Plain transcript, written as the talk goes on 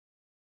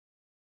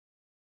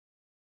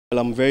Well,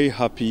 I'm very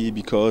happy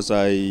because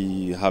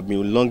I have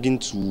been longing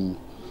to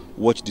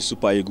watch the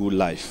Super Eagles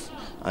live,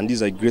 and this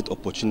is a great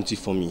opportunity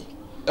for me.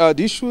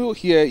 The issue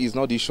here is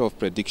not the issue of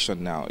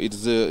prediction now.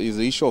 It's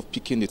the issue of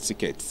picking the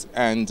tickets.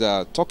 And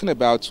talking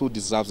about who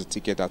deserves the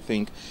ticket, I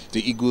think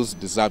the Eagles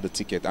deserve the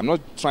ticket. I'm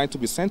not trying to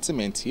be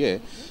sentiment here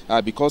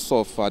because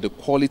of the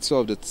quality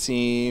of the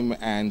team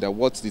and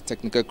what the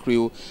technical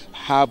crew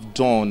have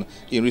done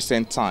in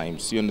recent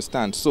times. You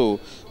understand? So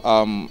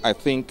I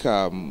think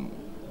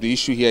the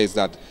issue here is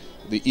that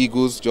the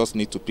Eagles just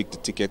need to pick the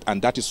ticket,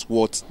 and that is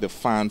what the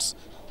fans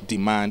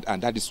demand,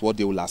 and that is what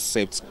they will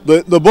accept.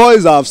 The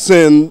boys have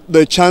seen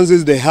the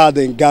chances they had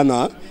in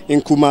Ghana,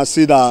 in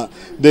Kumasi, that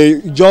they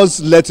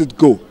just let it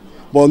go.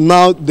 But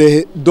now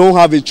they don't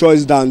have a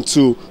choice than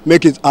to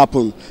make it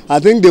happen. I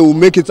think they will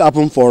make it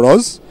happen for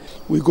us.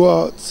 We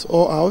go out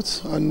all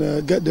out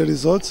and get the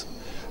result,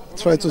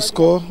 try to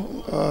score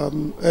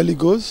early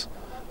goals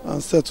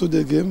and settle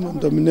the game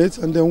and dominate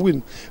and then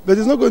win. But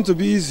it's not going to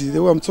be easy,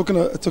 the way I'm talking,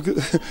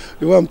 the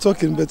way I'm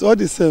talking, but all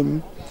the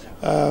same,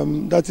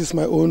 that is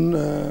my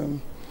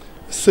own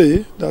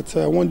say that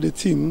I want the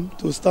team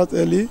to start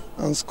early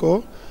and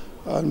score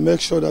and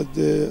make sure that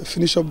they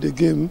finish up the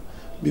game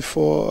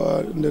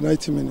before the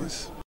 90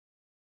 minutes.